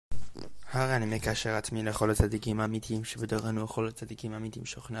הרי אני מקשר עצמי לכל הצדיקים האמיתיים שבדורנו וכל הצדיקים האמיתיים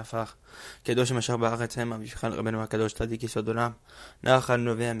שוכני הפך. קדוש אשר בארץ המה בשבחן רבנו הקדוש צדיק יסוד עולם. נח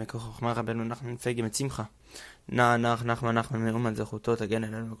נובע מכוח חוכמה רבנו נחמן פגי מצמחה. נחמן מאומן זכותו תגן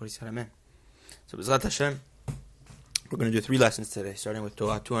עלינו וכל ישראל אמן. So B'ezrat Hashem, we're going to do 3 lessons today, starting with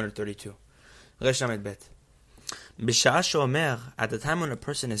Torah 232. Resh Lamed Bet. B'sha'ah she'omer, at the time when a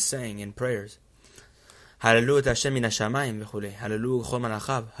person is saying in prayers, Hallelu et Hashem min hashamayim v'chulei, Hallelu chol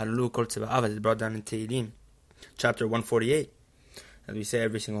malachav, Hallelu kol tzeba'av, as it's brought down in Tehillim, chapter 148, as we say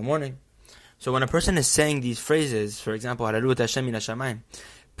every single morning. So when a person is saying these phrases, for example, Hallelu et Hashem min hashamayim,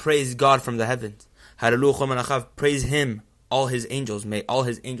 praise God from the heavens, Hallelu chol malachav, praise Him, all His angels, may all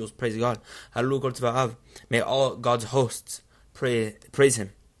His angels praise God. Hallelu kol tzeba'av, may all God's hosts praise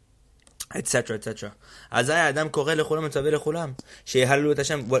Him, etc., etc. What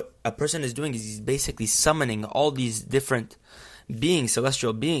a person is doing is he's basically summoning all these different beings,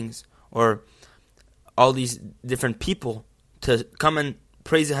 celestial beings, or all these different people to come and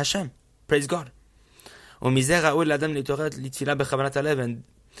praise Hashem, praise God. And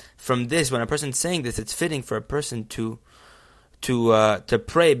from this, when a person is saying this, it's fitting for a person to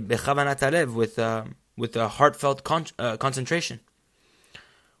pray bechavanat halev with a heartfelt concentration,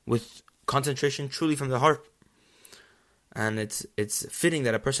 with concentration truly from the heart. And it's fitting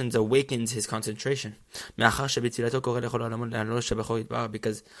that a person awakens his concentration, because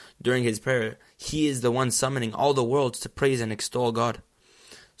during his prayer he is the one summoning all the worlds to praise and extol God.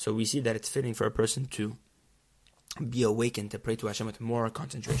 So we see that it's fitting for a person to be awakened, to pray to Hashem with more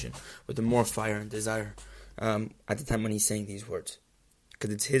concentration, with more fire and desire at the time when he's saying these words, because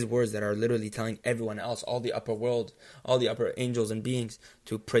it's his words that are literally telling everyone else, all the upper world, all the upper angels and beings,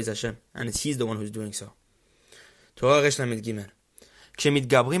 to praise Hashem, and he's the one who's doing so. Torah resh lamed gimel.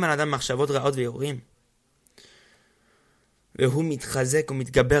 כשמתגברים על אדם מחשבות רעות ואירועים, והוא מתחזק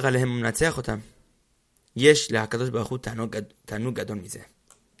ומתגבר עליהם ומנצח אותם, יש להקדוש ברוך הוא תענוג גדול מזה.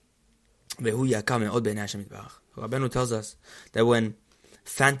 והוא יקר מאוד בעיני השם יתברך. Rabeinu tells us that when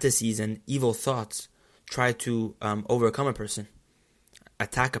fantasies and evil thoughts try to overcome a person,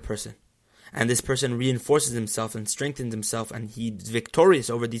 attack a person, and this person reinforces himself and strengthens himself, and he's victorious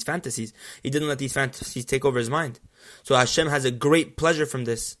over these fantasies, he didn't let these fantasies take over his mind. So Hashem has a great pleasure from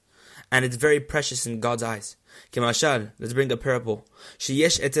this, and it's very precious in God's eyes. Kemashal, let's bring a parable.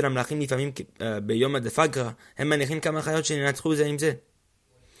 Sheyesh etzer hamlachim lifamim beyom hadefagra, hem manichim kama chayot sheninatzchu ze im ze.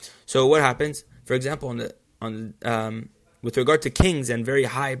 So what happens, for example, with regard to kings and very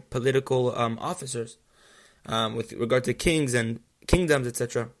high political officers, with regard to kings and kingdoms,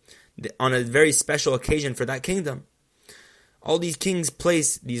 etc., on a very special occasion for that kingdom, all these kings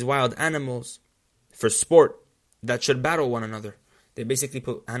place these wild animals for sport that should battle one another. They basically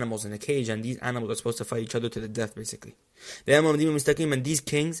put animals in a cage, and these animals are supposed to fight each other to the death, basically. And these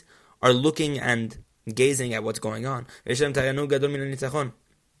kings are looking and gazing at what's going on, and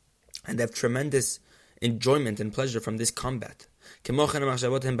they have tremendous enjoyment and pleasure from this combat. So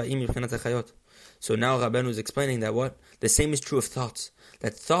now Rabeinu is explaining that what? The same is true of thoughts.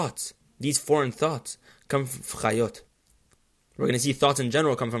 That thoughts, these foreign thoughts, come from chayot. We're going to see thoughts in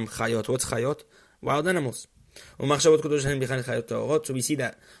general come from chayot. What's chayot? Wild animals. So we see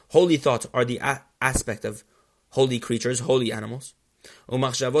that holy thoughts are the aspect of holy creatures, holy animals.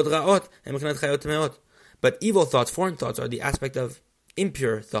 But evil thoughts, foreign thoughts, are the aspect of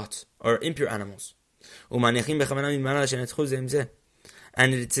impure thoughts, or impure animals.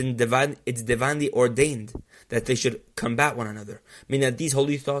 And it's divinely ordained that they should combat one another. Meaning that these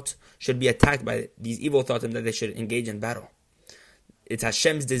holy thoughts should be attacked by these evil thoughts, and that they should engage in battle. It's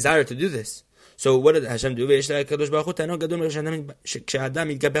Hashem's desire to do this. So what did Hashem do?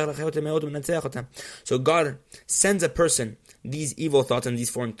 So God sends a person these evil thoughts and these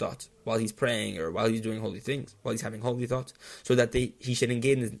foreign thoughts while he's praying or while he's doing holy things, while he's having holy thoughts, so that he should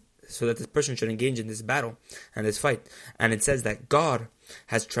engage so that this person should engage in this battle and this fight. And it says that God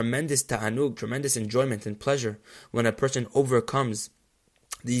has tremendous ta'anug, tremendous enjoyment and pleasure when a person overcomes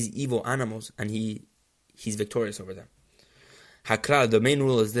these evil animals and he's victorious over them. Hakral, the main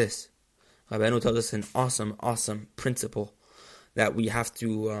rule is this. Rabeinu tells us an awesome principle that we have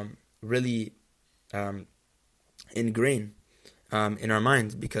to really ingrain in our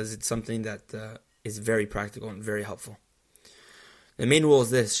minds, because it's something that is very practical and very helpful. The main rule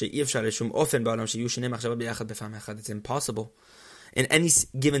is this: it's impossible in any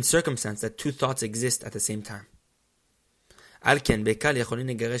given circumstance that two thoughts exist at the same time. Therefore,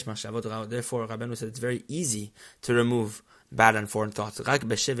 Rabeinu said it's very easy to remove bad and foreign thoughts.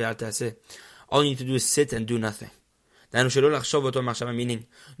 All you need to do is sit and do nothing. Meaning,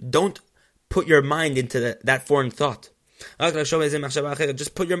 don't put your mind into that foreign thought.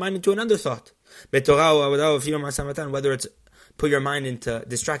 Just put your mind into another thought. Whether it's put your mind into,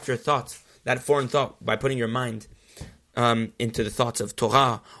 distract your thoughts, that foreign thought, by putting your mind into the thoughts of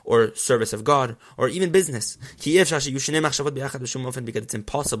Torah or service of God or even business. Because it's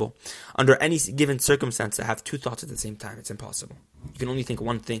impossible under any given circumstance to have two thoughts at the same time. It's impossible. You can only think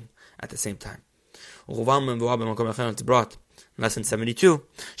one thing at the same time. It's brought lesson 72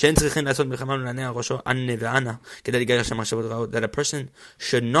 that a person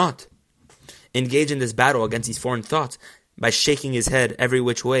should not engage in this battle against these foreign thoughts by shaking his head every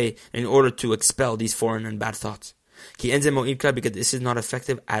which way in order to expel these foreign and bad thoughts. Because this is not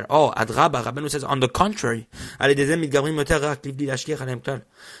effective at all. Rabeinu says, on the contrary. So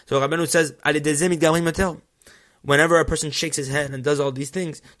Rabeinu says, whenever a person shakes his head and does all these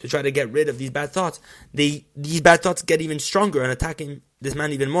things to try to get rid of these bad thoughts, these bad thoughts get even stronger and attacking this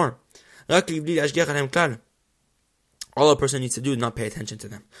man even more. All a person needs to do is not pay attention to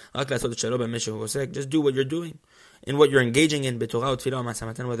them. Just do what you're doing, in what you're engaging in,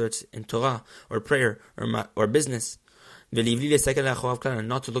 whether it's in Torah or prayer or business, and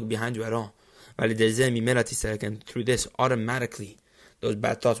not to look behind you at all. And through this, automatically, those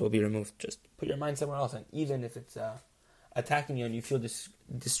bad thoughts will be removed. Just put your mind somewhere else, and even if it's attacking you and you feel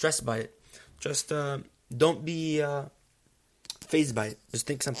distressed by it, just don't be fazed by it. Just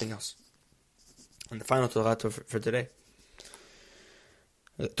think something else. And the final Torah for today,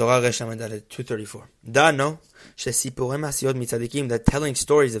 Torah Resh Lamed 234. Know that telling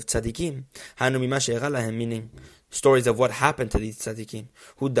stories of tzadikim, meaning stories of what happened to these tzadikim,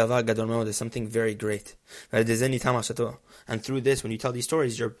 there's something very great. And through this, when you tell these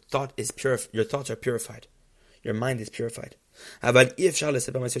stories, your thoughts are purified. Your mind is purified.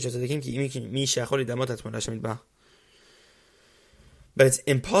 But it's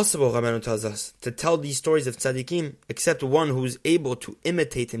impossible, Rabeinu tells us, to tell these stories of tzadikim except one who's able to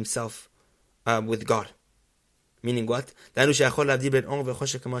imitate himself with God. Meaning what? Meaning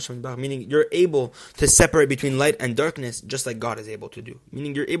you're able to separate between light and darkness just like God is able to do.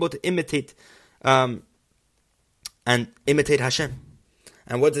 Meaning you're able to imitate and imitate Hashem.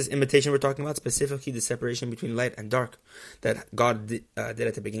 And what is imitation we're talking about? Specifically the separation between light and dark that God did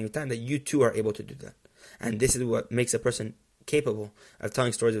at the beginning of time, that you too are able to do that. And this is what makes a person capable of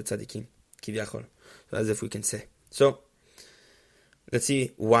telling stories of tzadikim, kivyachol, as if we can say. So, let's see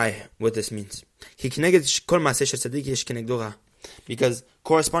what this means. Because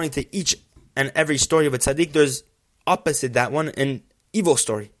corresponding to each and every story of a tzaddik, there's opposite that one, an evil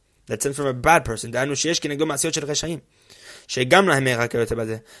story that stems from a bad person.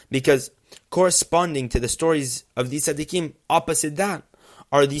 Because corresponding to the stories of these tzaddikim, opposite that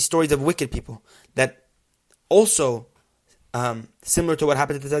are these stories of wicked people that also similar to what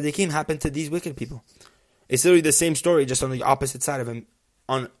happened to the tzaddikim, happened to these wicked people. It's literally the same story, just on the opposite side of him,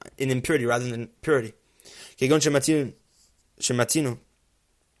 in impurity rather than purity.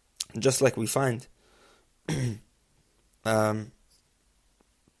 Just like we find,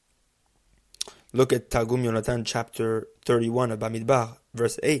 look at Targum Yonatan, chapter 31 of Bamidbar,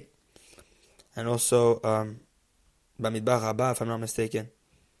 verse 8, and also Bamidbar Rabbah, if I'm not mistaken.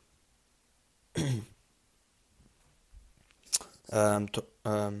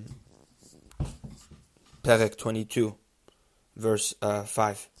 Perek 22, verse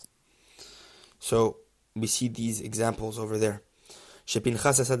 5. So we see these examples over there. So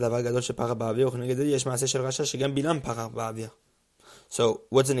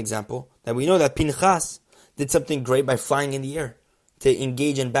what's an example? That we know that Pinchas did something great by flying in the air to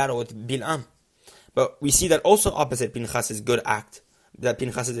engage in battle with Bilam. But we see that also opposite Pinchas' good act, that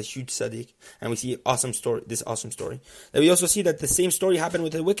Pinchas is a huge tzaddik, and we see this awesome story. That we also see that the same story happened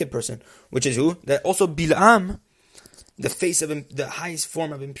with a wicked person, which is who? That also Bilam, the face of the highest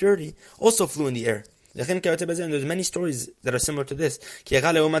form of impurity, also flew in the air. And there's many stories that are similar to this,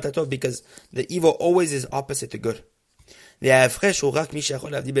 because the evil always is opposite to good. So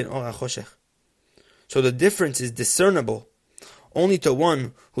the difference is discernible only to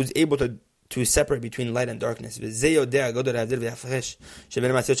one who's able to separate between light and darkness.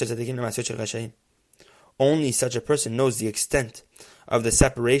 Only such a person knows the extent of the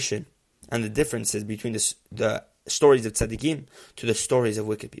separation and the differences between the stories of tzadikim to the stories of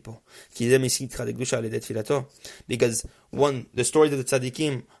wicked people. Because the stories of the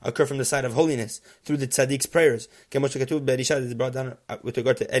tzadikim occur from the side of holiness through the tzaddik's prayers. Is brought down with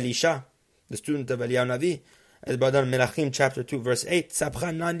regard to Elisha, the student of Eliyahu Navi. As brought down in Melachim chapter 2 verse 8,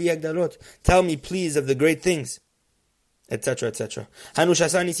 tell me please of the great things, etc., etc.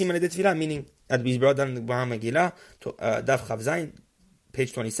 Meaning that we brought down in the Megillah, Daf Chav Zayin,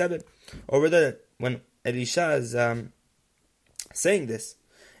 page 27, over there, when Elisha's saying this,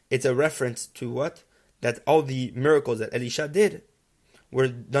 it's a reference to what? That all the miracles that Elisha did were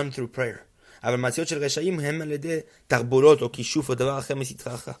done through prayer. But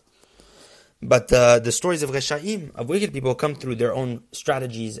the stories of Reshaim, of wicked people, come through their own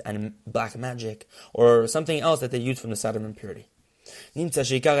strategies and black magic, or something else that they use from the side of impurity. So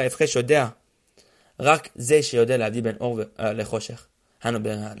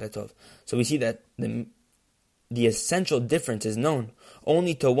we see that the essential difference is known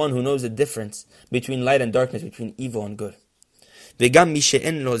only to one who knows the difference between light and darkness, between evil and good. And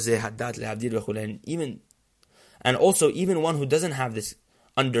also even one who doesn't have this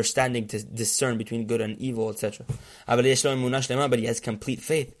understanding to discern between good and evil, etc. But he has complete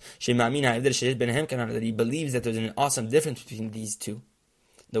faith that he believes that there's an awesome difference between these two,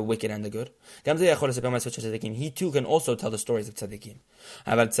 the wicked and the good. He too can also tell the stories of tzadikim.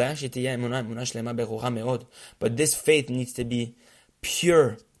 But this faith needs to be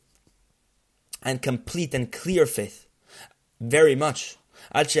pure and complete and clear faith. Very much.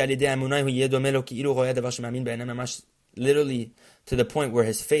 Literally to the point where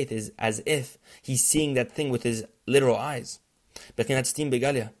his faith is as if he's seeing that thing with his literal eyes.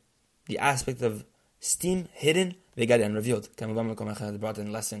 The aspect of steam hidden and revealed. Brought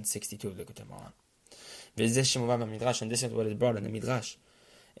in lesson 62 of the Torah. And this is what is brought in the Midrash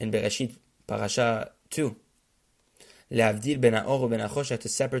in Bereshit Parasha 2.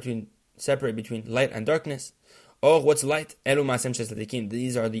 To separate between light and darkness. Or what's light?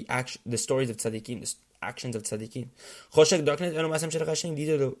 These are the stories of tzadikim, the actions of tzadikim. Choshek, darkness. These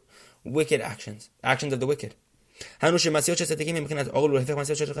are the wicked actions of the wicked. So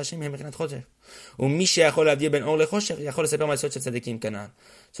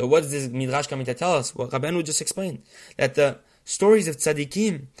what does this Midrash coming to tell us? Well, Rabeinu just explained that the stories of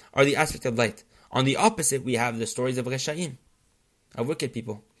tzadikim are the aspect of light. On the opposite, we have the stories of reshaim, of wicked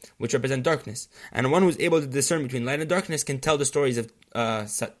people, which represent darkness. And one who's able to discern between light and darkness can tell the stories of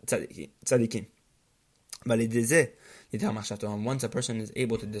tzadikim. And once a person is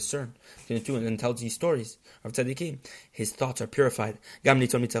able to discern between the two and then tells these stories of tzadikim, his thoughts are purified.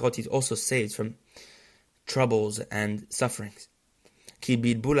 He's also saved from troubles and sufferings. Because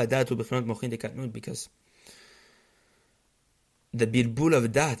the birbul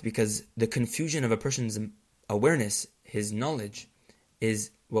of dat, because the confusion of a person's awareness, his knowledge,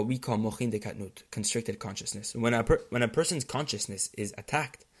 is what we call mochin de katnut, constricted consciousness. When a person's consciousness is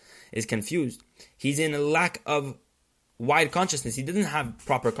attacked, is confused, he's in a lack of wide consciousness. He doesn't have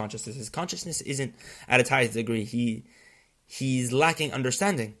proper consciousness. His consciousness isn't at its highest degree. He's lacking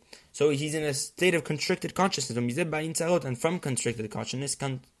understanding. So he's in a state of constricted consciousness. And from constricted consciousness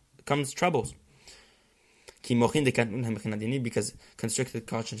comes troubles. Because constricted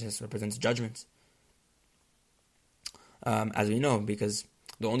consciousness represents judgments. As we know, because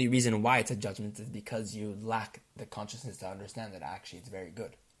the only reason why it's a judgment is because you lack the consciousness to understand that actually it's very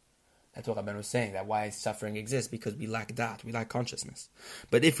good. That's what Rabeinu was saying, that why suffering exists, because we lack that, we lack consciousness.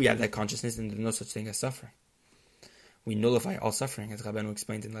 But if we have that consciousness, then there's no such thing as suffering. We nullify all suffering, as Rabeinu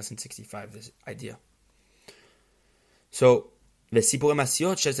explained in lesson 65, this idea. So, and Rabeinu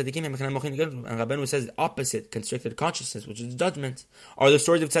says the opposite, constricted consciousness, which is judgment, are the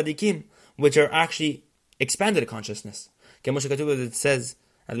stories of tzadikim, which are actually expanded consciousness. It says,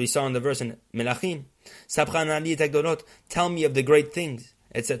 as we saw in the verse in Melachim, tell me of the great things,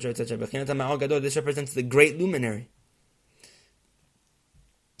 etc., etc. This represents the great luminary.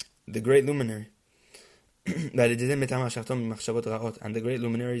 The great luminary. And the great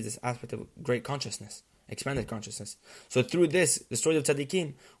luminary is this aspect of great consciousness, expanded consciousness. So through this, the story of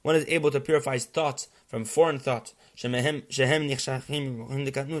tzadikim, one is able to purify his thoughts from foreign thoughts. That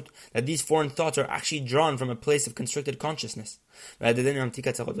these foreign thoughts are actually drawn from a place of constricted consciousness.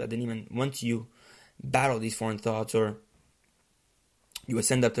 Once you battle these foreign thoughts, or you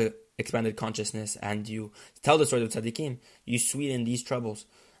ascend up to expanded consciousness and you tell the story of tzadikim, you sweeten these troubles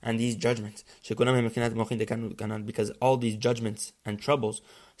and these judgments. Because all these judgments and troubles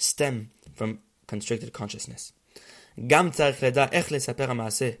stem from constricted consciousness.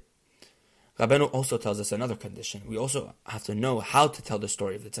 Rabeinu also tells us another condition. We also have to know how to tell the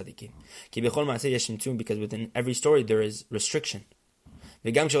story of the tzadikim. Because within every story there is restriction.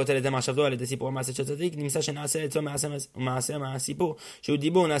 We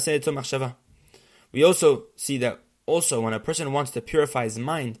also see that also when a person wants to purify his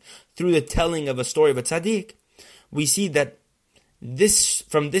mind through the telling of a story of a tzaddik, we see that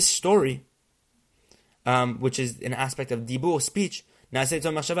from this story, which is an aspect of dibur, speech,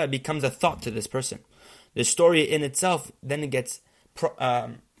 it becomes a thought to this person. The story in itself then gets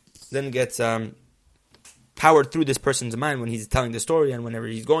powered through this person's mind when he's telling the story and whenever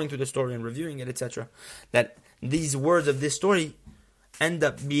he's going through the story and reviewing it, etc. That these words of this story end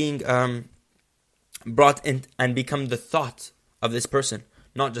up being brought in and become the thought of this person,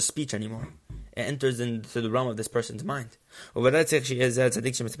 not just speech anymore. It enters into the realm of this person's mind.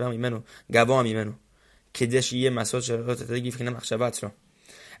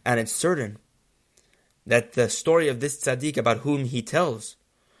 And it's certain that the story of this tzaddik about whom he tells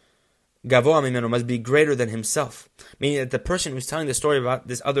must be greater than himself. Meaning that the person who's telling the story about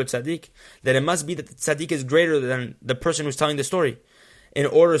this other tzaddik, that it must be that the tzaddik is greater than the person who's telling the story. In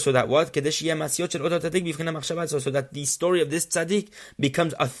order so that what? So that the story of this tzaddik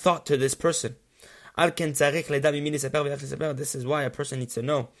becomes a thought to this person. This is why a person needs to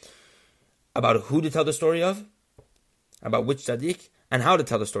know about who to tell the story of, about which tzaddik, and how to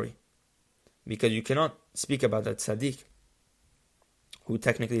tell the story. Because you cannot speak about that tzaddik who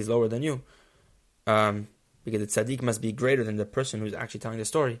technically is lower than you, because the tzaddik must be greater than the person who's actually telling the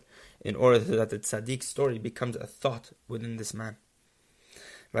story, in order that the tzaddik's story becomes a thought within this man.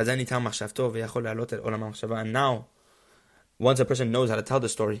 And now, once a person knows how to tell the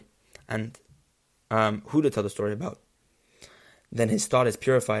story, and who to tell the story about, then his thought is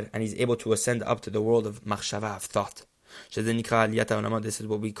purified, and he's able to ascend up to the world of machshava, of thought. This is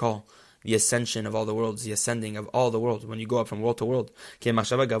what we call the ascension of all the worlds, the ascending of all the worlds, when you go up from world to world.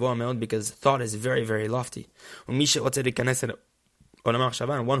 Because thought is very, very lofty. And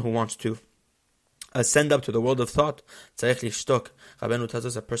one who wants to ascend up to the world of thought, Rabeinu tells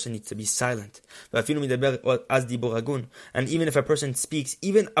us a person needs to be silent. And even if a person speaks,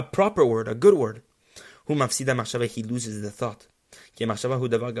 even a proper word, a good word, he loses the thought.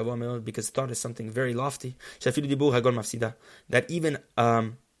 Because thought is something very lofty. That even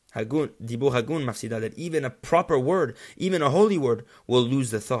that even a proper word, even a holy word, will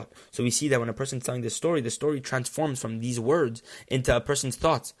lose the thought. So we see that when a person's telling the story transforms from these words into a person's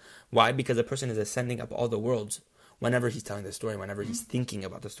thoughts. Why? Because a person is ascending up all the worlds whenever he's telling the story, whenever he's thinking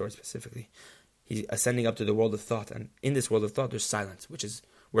about the story specifically. He's ascending up to the world of thought, and in this world of thought there's silence, which is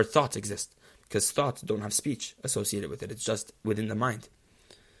where thoughts exist. Because thoughts don't have speech associated with it, it's just within the mind.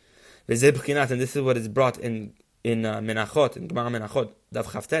 And this is what is brought in Menachot, in Gemara Menachot, Daf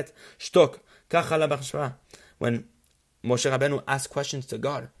Chavtet, Shtok, Kachala B'Chashva. When Moshe Rabeinu asked questions to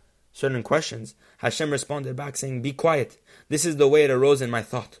God, certain questions, Hashem responded back saying, be quiet. This is the way it arose in my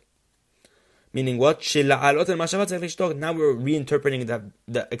thought. Meaning what? Now we're reinterpreting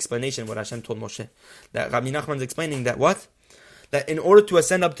the explanation of what Hashem told Moshe. That Rabbi Nachman is explaining that what? That in order to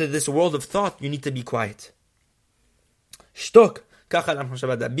ascend up to this world of thought, you need to be quiet. Shtok.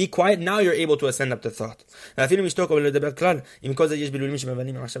 Be quiet, now you're able to ascend up to thought. And even if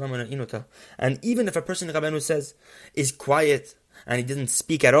a person, Rabeinu says, is quiet and he doesn't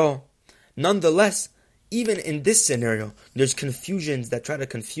speak at all, nonetheless, even in this scenario, there's confusions that try to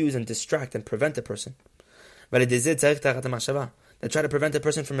confuse and distract and prevent a person. That try to prevent a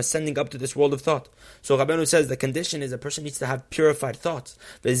person from ascending up to this world of thought. So Rabeinu says the condition is a person needs to have purified thoughts.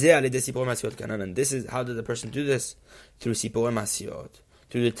 And this is, how did the person do this? Through sipurei masiot,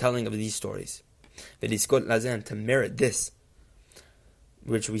 through the telling of these stories. To merit this,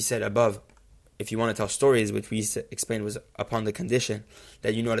 which we said above, if you want to tell stories, which we explained was upon the condition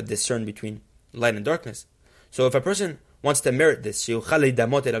that you know how to discern between light and darkness. So if a person wants to merit this, if a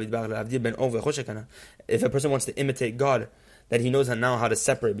person wants to imitate God, that he knows now how to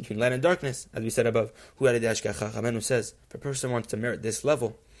separate between light and darkness, as we said above, Hashgacha, Rabeinu says, if a person wants to merit this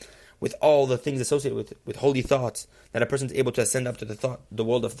level, with all the things associated with holy thoughts, that a person is able to ascend up to the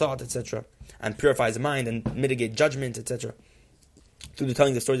world of thought, etc., and purify his mind and mitigate judgments, etc., through the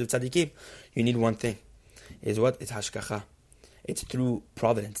telling the stories of Tzadikim, you need one thing. Is what? It's Hashgacha. It's through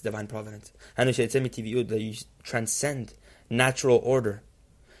providence, divine providence. That you transcend natural order,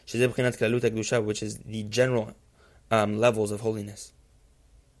 which is the general levels of holiness.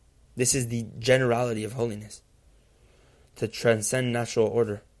 This is the generality of holiness, to transcend natural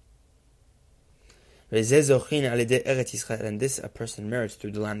order. And this a person merits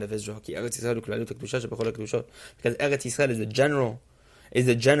through the land of Israel. Because Eretz Yisrael is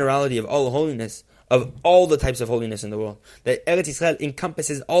the generality of all holiness, of all the types of holiness in the world. That Eretz Yisrael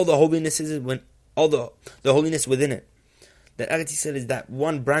encompasses all the holinases, all the holiness within it. That Eretz Yisrael is that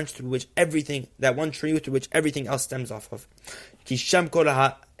one branch through which everything, that one tree through which everything else stems off of. Because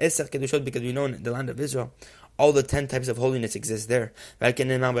we know in the land of Israel, all the 10 types of holiness exist there.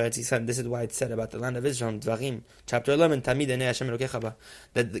 This is why it's said about the land of Israel, Dvarim, chapter 11,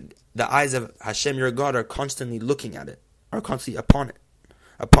 that the eyes of Hashem your God are constantly looking at it, are constantly upon it,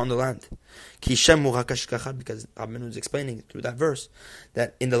 upon the land. Because Rabeinu is explaining through that verse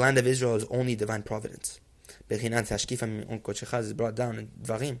that in the land of Israel is only divine providence. Bechinat hashkifa mime'on kodechecha is brought down in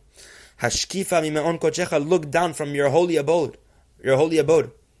Dvarim. Hashkifa mime'on kodechecha, look down from your holy abode. Your holy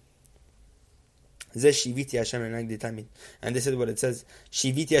abode. Shiviti Hashem le'negdi tamid. And this is what it says.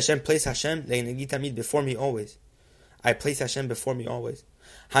 Shiviti Hashem, place Hashem le'negdi tamid, before me always. I place Hashem before me always.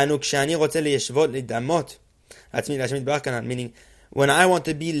 Hanu k'shani rotzeh leyeshvot le'damot. That's meaning Hashem yitbarach, meaning when I want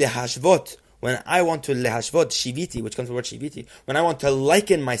to be lehashvot, when I want to lehashvot, shiviti, which comes from the word shiviti, when I want to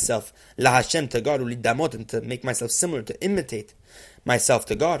liken myself lahashem, to God, ulidamot, and to make myself similar, to imitate myself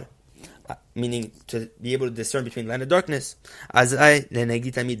to God, meaning to be able to discern between light and darkness, as I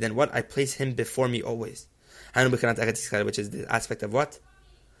lenegdi tamid, then what? I place Him before me always. Which is the aspect of what?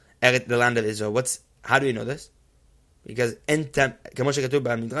 The land of Israel. How do we know this? Because כמו שכתוב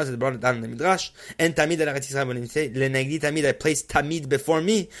במדרש, זה brought down in the Midrash, en tamid al Eretz Yisrael, when you say lenegdi tamid, I place tamid before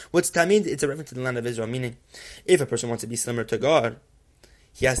me. What's tamid? It's a reference to the land of Israel, meaning if a person wants to be similar to God,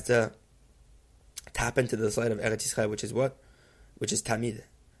 he has to tap into the light of Eretz Yisrael, which is what? Which is tamid.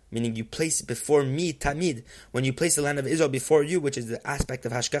 Meaning you place before me tamid. When you place the land of Israel before you, which is the aspect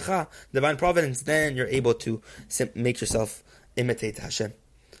of Hashgacha, divine providence, then you're able to make yourself imitate Hashem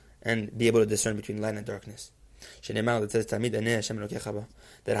and be able to discern between light and darkness. That says tamid aneh Hashem elokecha ba.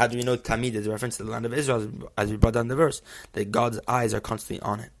 That how do we know tamid is a reference to the land of Israel, as we brought down the verse, that God's eyes are constantly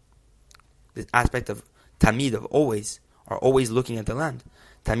on it. The aspect of tamid, of always, are always looking at the land.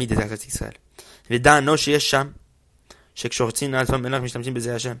 Tamid is Eretz Yisrael. V'da no sheyesh sham shekshortzin alzot melech mishtamshim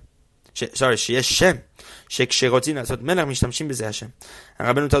b'zeh Hashem. Sheyesh shem shekshortzin alzot melech mishtamshim b'zeh Hashem. And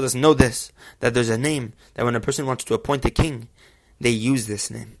Rabeinu tells us, know this, that there's a name that when a person wants to appoint a king, they use this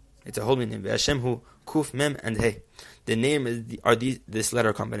name. It's a holy name. Hashem hu kuf mem and hey. The name is this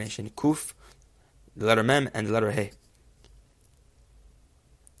letter combination. Kuf, the letter mem, and the letter hey.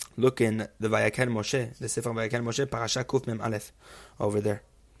 Look in the Vayaken Moshe, the Sefer Vayaken Moshe, Parasha Kuf Mem Aleph, over there.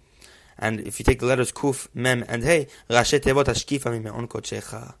 And if you take the letters Kuf, Mem, and Hey, Rashi Tevot Hashkifa Mime'on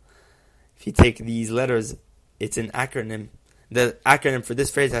Kodechecha. If you take these letters, it's an acronym. The acronym for this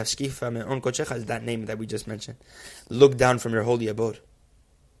phrase, Hashkifa Mime'on Kodechecha, is that name that we just mentioned. Look down from your holy abode.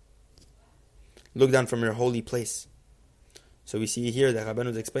 Look down from your holy place. So we see here that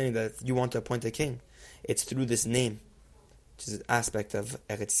Rabeinu is explaining that if you want to appoint a king, it's through this name, which is an aspect of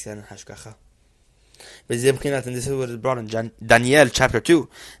Eretz Yisrael and Hashgacha. And this is what is brought in Daniel chapter 2.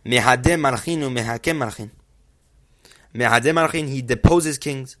 Mehadeh malchin u'mehakem malchin. Mehadeh malchin, he deposes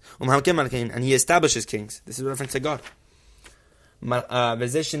kings, u'mehakem malchin, and he establishes kings. This is a reference to God. And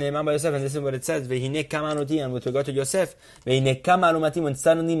this is what it says. And with regard to Yosef, when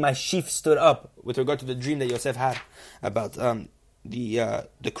suddenly my sheaf stood up, with regard to the dream that Yosef had about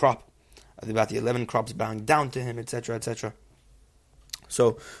the crop, about the 11 crops bowing down to him, etc., etc.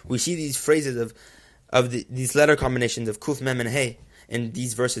 So we see these phrases of these letter combinations of Kuf, Mem, and Hey in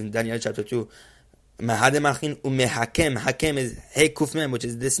these verses in Daniel chapter 2. Hakem is Hey Kuf Mem, which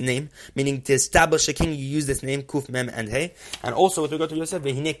is this name, meaning to establish a king, you use this name, Kuf Mem and Hey. And also with regard to Yosef,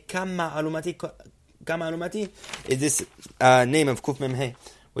 Kama Alumati is this name of Kuf Mem Hey,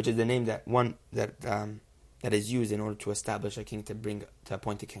 which is the name that is used in order to establish a king, to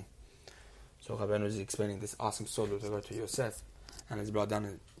appoint a king. So Rabeinu is explaining this awesome story with regard to Yosef, and it's brought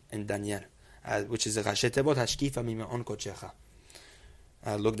down in Daniel, which is Rashi Tevot Hashkifa Mime'on Kodechecha.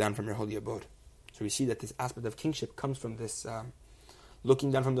 Look down from your holy abode. So we see that this aspect of kingship comes from this looking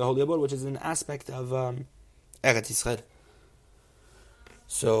down from the holy abode, which is an aspect of Eretz Yisrael.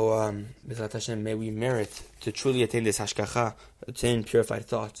 So, B'ezrat Hashem, may we merit to truly attain this Hashgacha, attain purified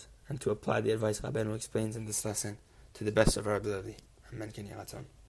thought, and to apply the advice Rabeinu explains in this lesson to the best of our ability. Amen.